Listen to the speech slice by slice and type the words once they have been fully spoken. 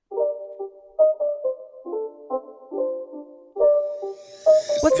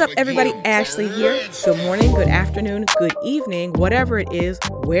What's up, everybody? Ashley here. Good morning, good afternoon, good evening, whatever it is,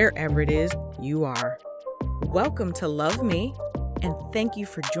 wherever it is you are. Welcome to Love Me, and thank you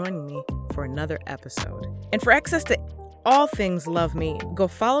for joining me for another episode. And for access to all things Love Me, go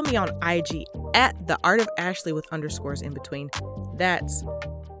follow me on IG at The Art of Ashley with underscores in between. That's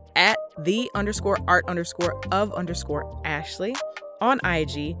at @the_art_of_Ashley on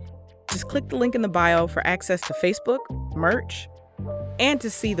IG. Just click the link in the bio for access to Facebook, merch, and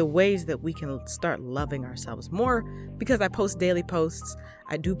to see the ways that we can start loving ourselves more, because I post daily posts,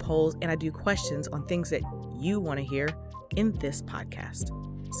 I do polls, and I do questions on things that you want to hear in this podcast.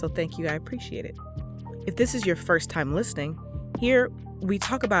 So thank you. I appreciate it. If this is your first time listening, here we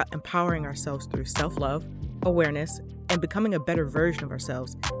talk about empowering ourselves through self-love, awareness, and becoming a better version of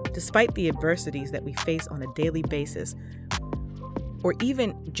ourselves despite the adversities that we face on a daily basis, or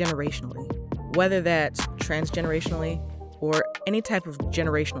even generationally, whether that's transgenerationally or any type of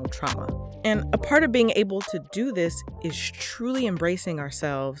generational trauma. And a part of being able to do this is truly embracing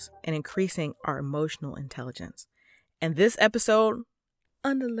ourselves and increasing our emotional intelligence. And this episode,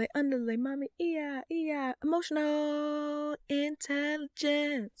 underlay, mommy, emotional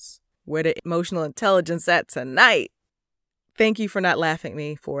intelligence. Where the emotional intelligence at tonight? Thank you for not laughing at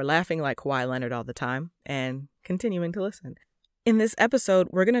me for laughing like Kawhi Leonard all the time and continuing to listen. In this episode,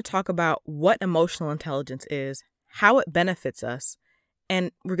 we're going to talk about what emotional intelligence is, how it benefits us,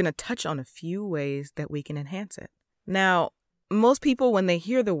 and we're going to touch on a few ways that we can enhance it. Now, most people, when they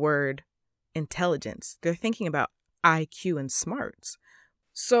hear the word intelligence, they're thinking about IQ and smarts.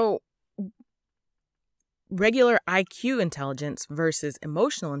 So, regular IQ intelligence versus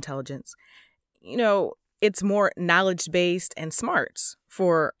emotional intelligence, it's more knowledge-based and smarts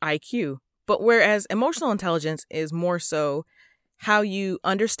for IQ. But whereas emotional intelligence is more so how you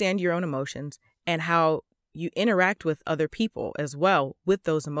understand your own emotions and how you interact with other people as well with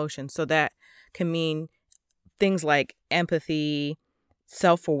those emotions. So that can mean things like empathy,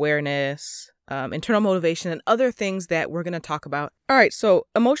 self-awareness, internal motivation, and other things that we're going to talk about. All right, so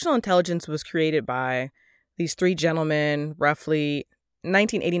emotional intelligence was created by these three gentlemen, roughly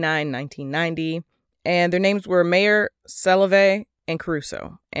 1989, 1990, and their names were Mayer, Salovey, and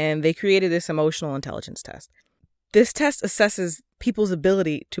Caruso, and they created this emotional intelligence test. This test assesses people's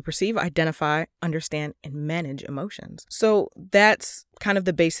ability to perceive, identify, understand, and manage emotions. So that's kind of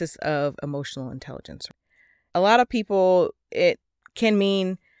the basis of emotional intelligence. A lot of people, it can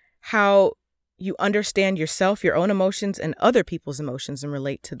mean how you understand yourself, your own emotions, and other people's emotions and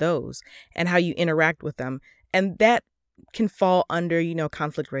relate to those, and how you interact with them. And that can fall under,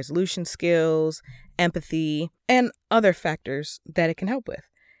 conflict resolution skills, empathy, and other factors that it can help with.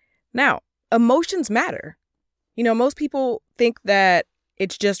 Now, emotions matter. Most people think that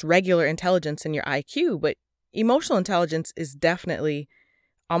it's just regular intelligence in your IQ, but emotional intelligence is definitely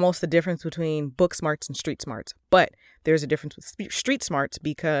almost the difference between book smarts and street smarts. But there's a difference with street smarts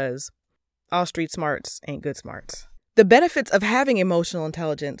because all street smarts ain't good smarts. The benefits of having emotional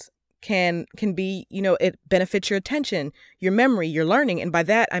intelligence can be, it benefits your attention, your memory, your learning. And by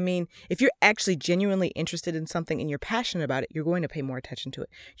that, I mean, if you're actually genuinely interested in something and you're passionate about it, you're going to pay more attention to it.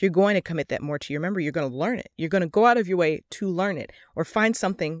 You're going to commit that more to your memory. You're going to learn it. You're going to go out of your way to learn it or find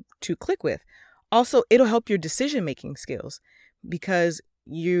something to click with. Also, it'll help your decision-making skills because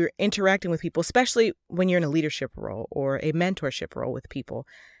you're interacting with people, especially when you're in a leadership role or a mentorship role with people.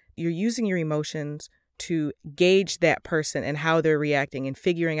 You're using your emotions to gauge that person and how they're reacting and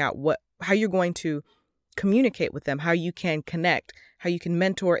figuring out how you're going to communicate with them, how you can connect, how you can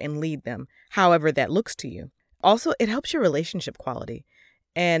mentor and lead them, however that looks to you. Also, it helps your relationship quality,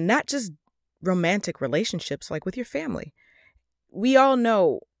 and not just romantic relationships like with your family. We all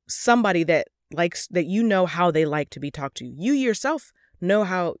know somebody that how they like to be talked to. You yourself know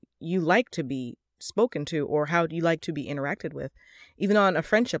how you like to be spoken to or how you like to be interacted with, even on a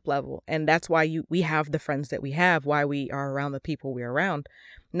friendship level. And that's why we have the friends that we have, why we are around the people we're around.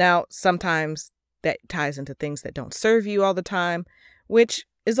 Now, sometimes that ties into things that don't serve you all the time, which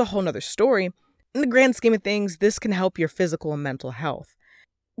is a whole nother story. In the grand scheme of things, this can help your physical and mental health.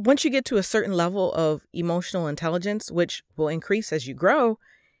 Once you get to a certain level of emotional intelligence, which will increase as you grow,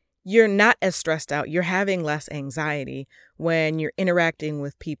 you're not as stressed out. You're having less anxiety when you're interacting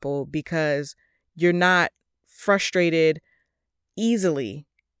with people because you're not frustrated easily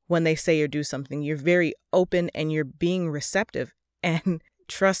when they say or do something. You're very open and you're being receptive. And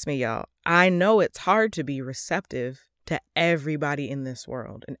trust me, y'all, I know it's hard to be receptive to everybody in this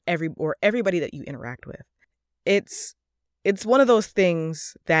world and everybody that you interact with. It's one of those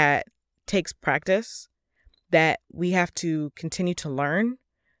things that takes practice, that we have to continue to learn.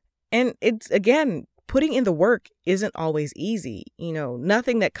 And it's, again, putting in the work isn't always easy.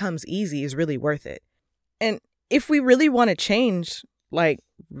 Nothing that comes easy is really worth it. And if we really want to change, like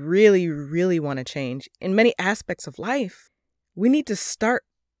really, really want to change in many aspects of life, we need to start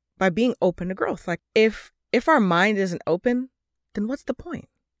by being open to growth. Like if our mind isn't open, then what's the point?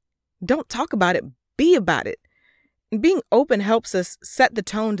 Don't talk about it, be about it. And being open helps us set the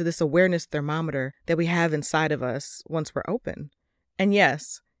tone to this awareness thermometer that we have inside of us once we're open. And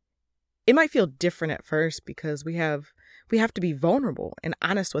yes, it might feel different at first because we have to be vulnerable and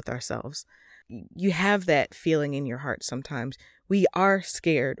honest with ourselves. You have that feeling in your heart sometimes. We are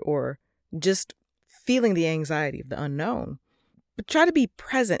scared or just feeling the anxiety of the unknown. But try to be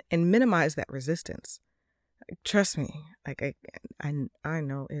present and minimize that resistance. Trust me, I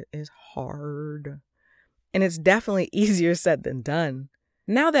know it is hard. And it's definitely easier said than done.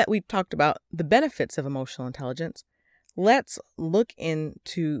 Now that we've talked about the benefits of emotional intelligence, let's look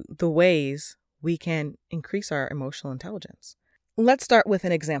into the ways we can increase our emotional intelligence. Let's start with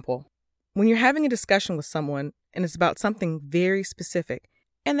an example. When you're having a discussion with someone and it's about something very specific,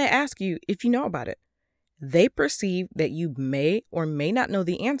 and they ask you if you know about it, they perceive that you may or may not know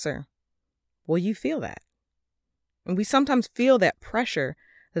the answer. Well, you feel that. And we sometimes feel that pressure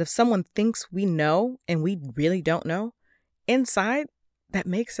that if someone thinks we know and we really don't know, inside, that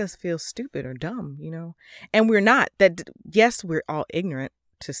makes us feel stupid or dumb, And we're not. Yes, we're all ignorant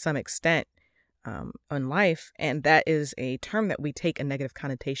to some extent in life, and that is a term that we take a negative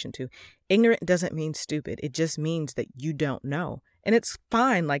connotation to. Ignorant doesn't mean stupid. It just means that you don't know. And it's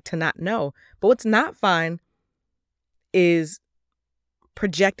fine, to not know. But what's not fine is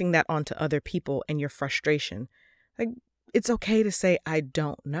projecting that onto other people and your frustration. It's okay to say, I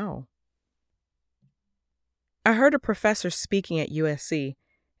don't know. I heard a professor speaking at USC,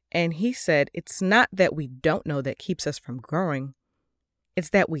 and he said it's not that we don't know that keeps us from growing. It's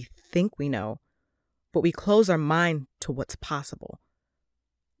that we think we know, but we close our mind to what's possible.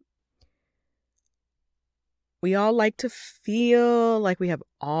 We all like to feel like we have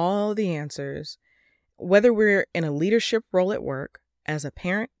all the answers, whether we're in a leadership role at work, as a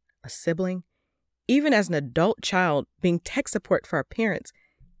parent, a sibling, even as an adult child, being tech support for our parents,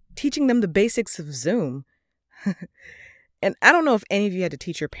 teaching them the basics of Zoom. And I don't know if any of you had to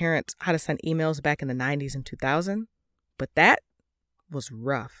teach your parents how to send emails back in the 90s and 2000, but that was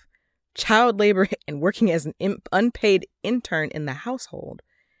rough. Child labor and working as an unpaid intern in the household.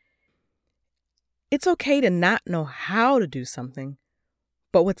 It's okay to not know how to do something,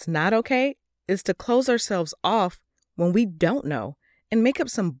 but what's not okay is to close ourselves off when we don't know and make up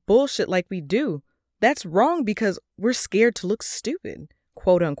some bullshit like we do. That's wrong because we're scared to look stupid,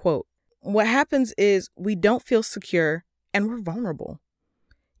 quote unquote. What happens is we don't feel secure and we're vulnerable.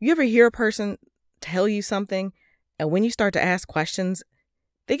 You ever hear a person tell you something and when you start to ask questions,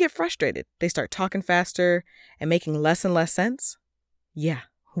 they get frustrated. They start talking faster and making less and less sense? Yeah,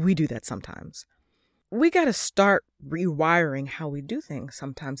 we do that sometimes. We got to start rewiring how we do things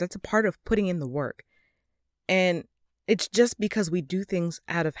sometimes. That's a part of putting in the work. And it's just because we do things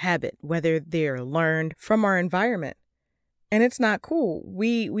out of habit, whether they're learned from our environment. And it's not cool.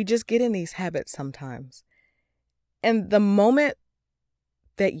 We just get in these habits sometimes. And the moment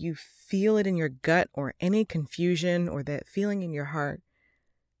that you feel it in your gut or any confusion or that feeling in your heart,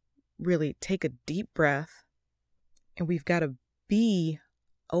 really take a deep breath. And we've got to be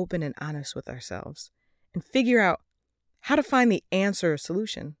open and honest with ourselves and figure out how to find the answer or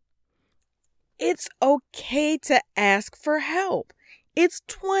solution. It's okay to ask for help. It's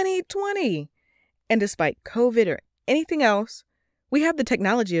 2020. And despite COVID or anything else, we have the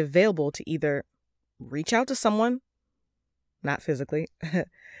technology available to either reach out to someone, not physically,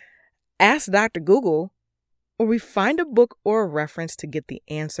 ask Dr. Google, or we find a book or a reference to get the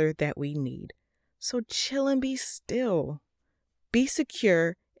answer that we need. So chill and be still. Be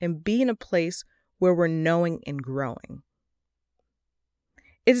secure and be in a place where we're knowing and growing.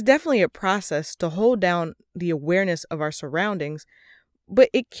 It's definitely a process to hold down the awareness of our surroundings, but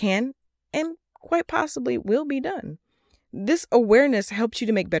it can and quite possibly will be done. This awareness helps you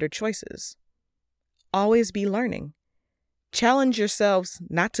to make better choices. Always be learning. Challenge yourselves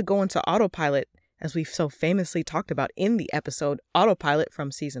not to go into autopilot, as we've so famously talked about in the episode Autopilot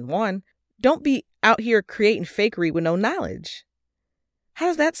from season 1. Don't be out here creating fakery with no knowledge. How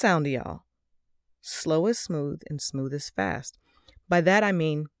does that sound to y'all? Slow is smooth and smooth is fast. By that I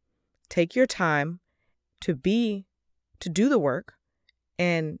mean, take your time to do the work,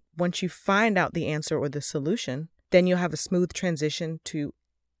 and once you find out the answer or the solution, then you'll have a smooth transition to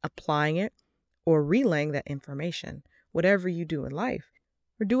applying it or relaying that information, whatever you do in life,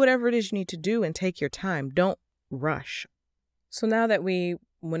 or do whatever it is you need to do and take your time. Don't rush. So now that we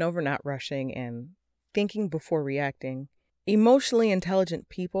went over not rushing and thinking before reacting. Emotionally intelligent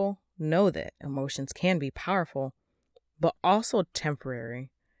people know that emotions can be powerful, but also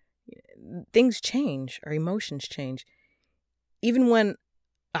temporary. Things change, our emotions change. Even when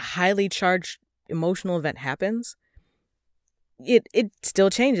a highly charged emotional event happens, it still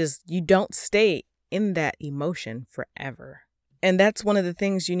changes. You don't stay in that emotion forever. And that's one of the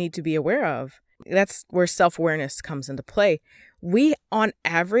things you need to be aware of. That's where self-awareness comes into play. We, on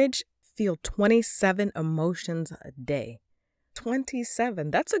average, feel 27 emotions a day. 27.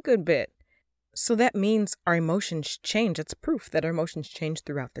 That's a good bit. So that means our emotions change. It's proof that our emotions change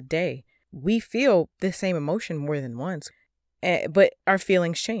throughout the day. We feel the same emotion more than once, but our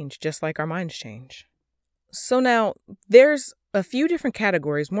feelings change just like our minds change. So now there's a few different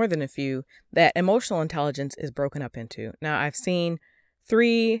categories, more than a few, that emotional intelligence is broken up into. Now I've seen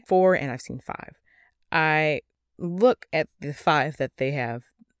 3, 4, and I've seen 5. I look at the 5 that they have.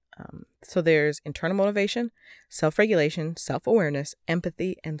 So there's internal motivation, self-regulation, self-awareness,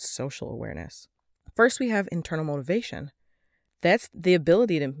 empathy, and social awareness. First, we have internal motivation. That's the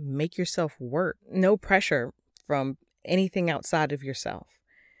ability to make yourself work. No pressure from anything outside of yourself.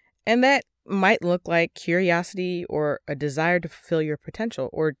 And that might look like curiosity or a desire to fulfill your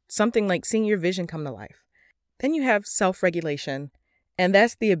potential or something like seeing your vision come to life. Then you have self-regulation, and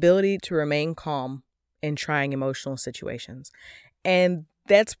that's the ability to remain calm in trying emotional situations. And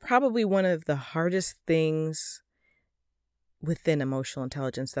that's probably one of the hardest things within emotional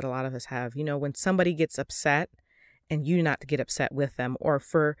intelligence that a lot of us have. You know, when somebody gets upset and you not to get upset with them, or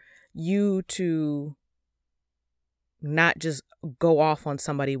for you to not just go off on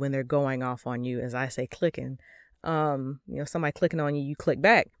somebody when they're going off on you, as I say, clicking. Somebody clicking on you, you click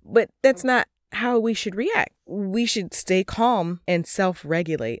back. But that's not how we should react. We should stay calm and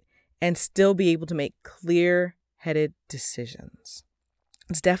self-regulate and still be able to make clear-headed decisions.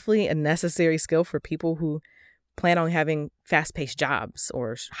 It's definitely a necessary skill for people who plan on having fast-paced jobs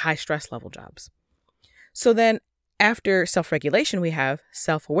or high-stress level jobs. So then after self-regulation, we have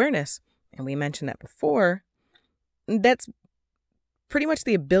self-awareness. And we mentioned that before. That's pretty much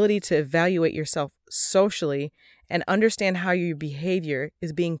the ability to evaluate yourself socially and understand how your behavior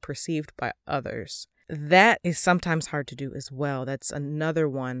is being perceived by others. That is sometimes hard to do as well. That's another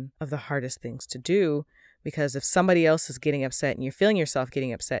one of the hardest things to do, because if somebody else is getting upset and you're feeling yourself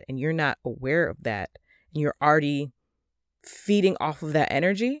getting upset and you're not aware of that, and you're already feeding off of that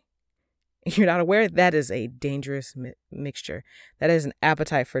energy, you're not aware, that is a dangerous mixture. That is an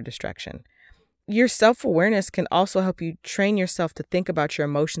appetite for distraction. Your self-awareness can also help you train yourself to think about your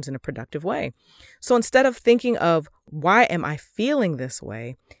emotions in a productive way. So instead of thinking of, why am I feeling this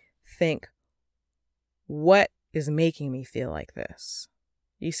way? Think, what is making me feel like this?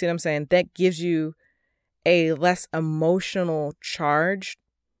 You see what I'm saying? That gives you a less emotional charge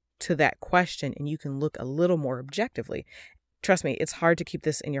to that question, and you can look a little more objectively. Trust me, it's hard to keep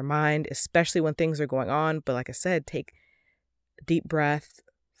this in your mind, especially when things are going on. But like I said, take a deep breath,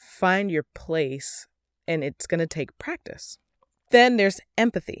 find your place, and it's going to take practice. Then there's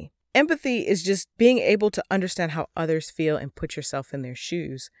empathy. Empathy is just being able to understand how others feel and put yourself in their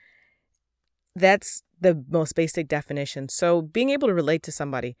shoes. That's the most basic definition. So being able to relate to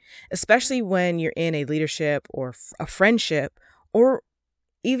somebody, especially when you're in a leadership or a friendship or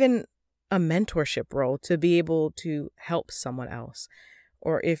even a mentorship role, to be able to help someone else.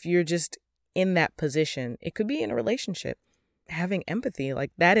 Or if you're just in that position, it could be in a relationship. Having empathy,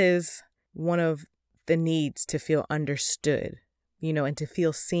 like that is one of the needs to feel understood, and to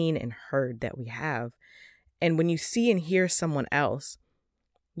feel seen and heard that we have. And when you see and hear someone else,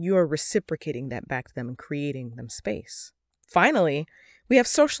 you are reciprocating that back to them and creating them space. Finally, we have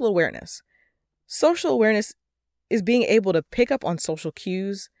social awareness. Social awareness is being able to pick up on social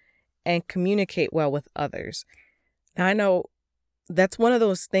cues and communicate well with others. Now, I know that's one of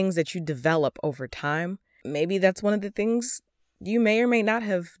those things that you develop over time. Maybe that's one of the things you may or may not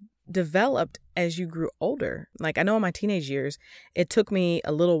have developed as you grew older. Like I know in my teenage years, it took me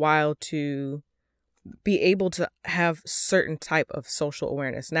a little while to be able to have certain type of social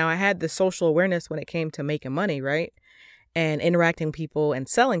awareness. Now I had the social awareness when it came to making money, right? And interacting with people and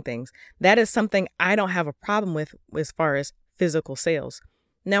selling things. That is something I don't have a problem with as far as physical sales.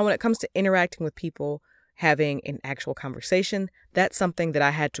 Now, when it comes to interacting with people, having an actual conversation, that's something that I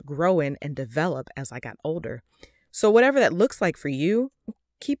had to grow in and develop as I got older. So whatever that looks like for you,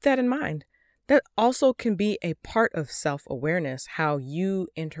 keep that in mind. That also can be a part of self-awareness, how you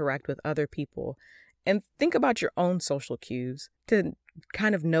interact with other people. And think about your own social cues to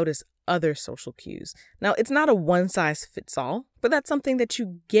kind of notice other social cues. Now, it's not a one size fits all, but that's something that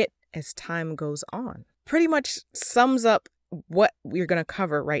you get as time goes on. Pretty much sums up what we're going to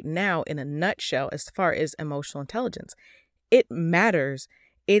cover right now in a nutshell as far as emotional intelligence. It matters.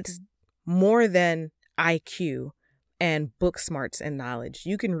 It's more than IQ and book smarts and knowledge.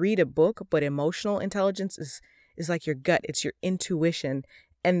 You can read a book, but emotional intelligence is like your gut. It's your intuition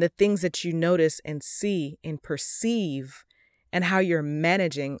and the things that you notice and see and perceive and how you're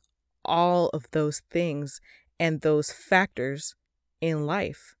managing all of those things and those factors in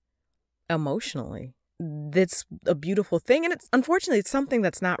life emotionally. That's a beautiful thing. And unfortunately, it's something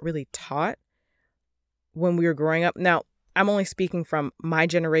that's not really taught when we were growing up. Now, I'm only speaking from my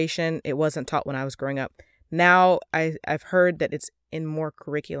generation. It wasn't taught when I was growing up. Now, I've heard that it's in more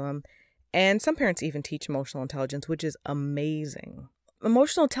curriculum. And some parents even teach emotional intelligence, which is amazing.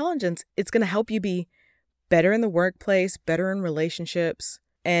 Emotional intelligence, it's going to help you be better in the workplace, better in relationships,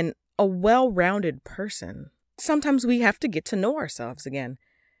 and a well-rounded person. Sometimes we have to get to know ourselves again.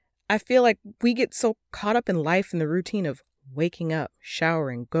 I feel like we get so caught up in life and the routine of waking up,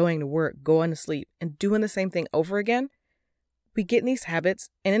 showering, going to work, going to sleep, and doing the same thing over again. We get in these habits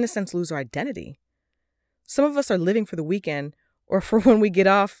and in a sense lose our identity. Some of us are living for the weekend or for when we get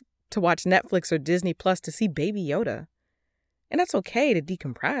off to watch Netflix or Disney Plus to see Baby Yoda. And that's okay to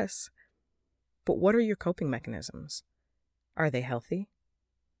decompress. But what are your coping mechanisms? Are they healthy?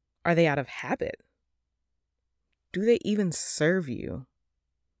 Are they out of habit? Do they even serve you?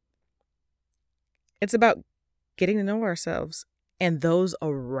 It's about getting to know ourselves and those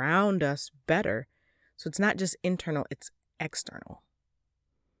around us better. So it's not just internal, it's external.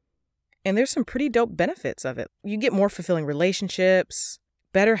 And there's some pretty dope benefits of it. You get more fulfilling relationships,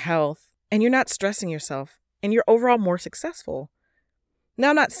 better health, and you're not stressing yourself, and you're overall more successful. Now,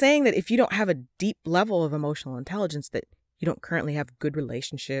 I'm not saying that if you don't have a deep level of emotional intelligence that you don't currently have good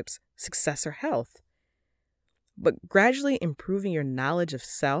relationships, success, or health. But gradually improving your knowledge of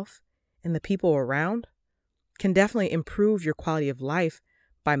self and the people around can definitely improve your quality of life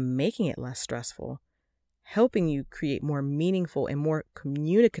by making it less stressful, helping you create more meaningful and more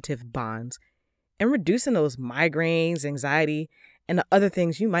communicative bonds, and reducing those migraines, anxiety, and the other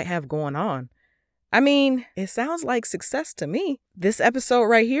things you might have going on. I mean, it sounds like success to me. This episode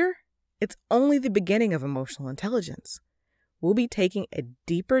right here, it's only the beginning of emotional intelligence. We'll be taking a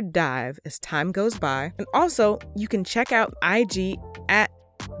deeper dive as time goes by. And also, you can check out IG at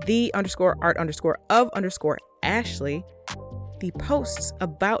 _art_of_Ashley, the posts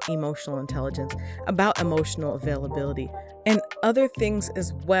about emotional intelligence, about emotional availability, and other things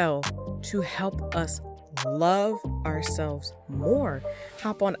as well to help us love ourselves more.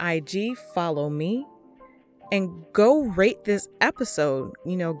 Hop on IG, follow me, and go rate this episode.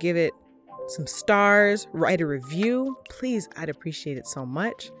 Give it some stars, write a review. Please, I'd appreciate it so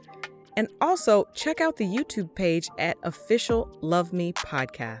much. And also check out the YouTube page at Official Love Me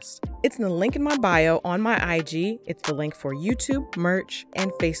Podcast. It's in the link in my bio on my IG. It's the link for YouTube, merch,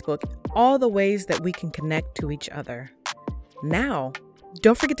 and Facebook, all the ways that we can connect to each other. Now,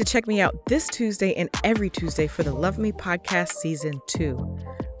 don't forget to check me out this Tuesday and every Tuesday for the Love Me Podcast Season 2.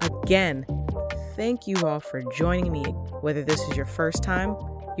 Again, thank you all for joining me, whether this is your first time,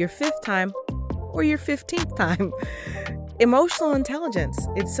 your fifth time, or your 15th time. Emotional intelligence,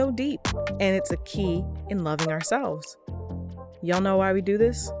 it's so deep, and it's a key in loving ourselves. Y'all know why we do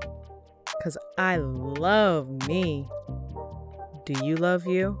this? Because I love me. Do you love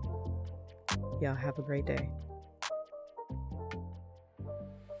you? Y'all have a great day.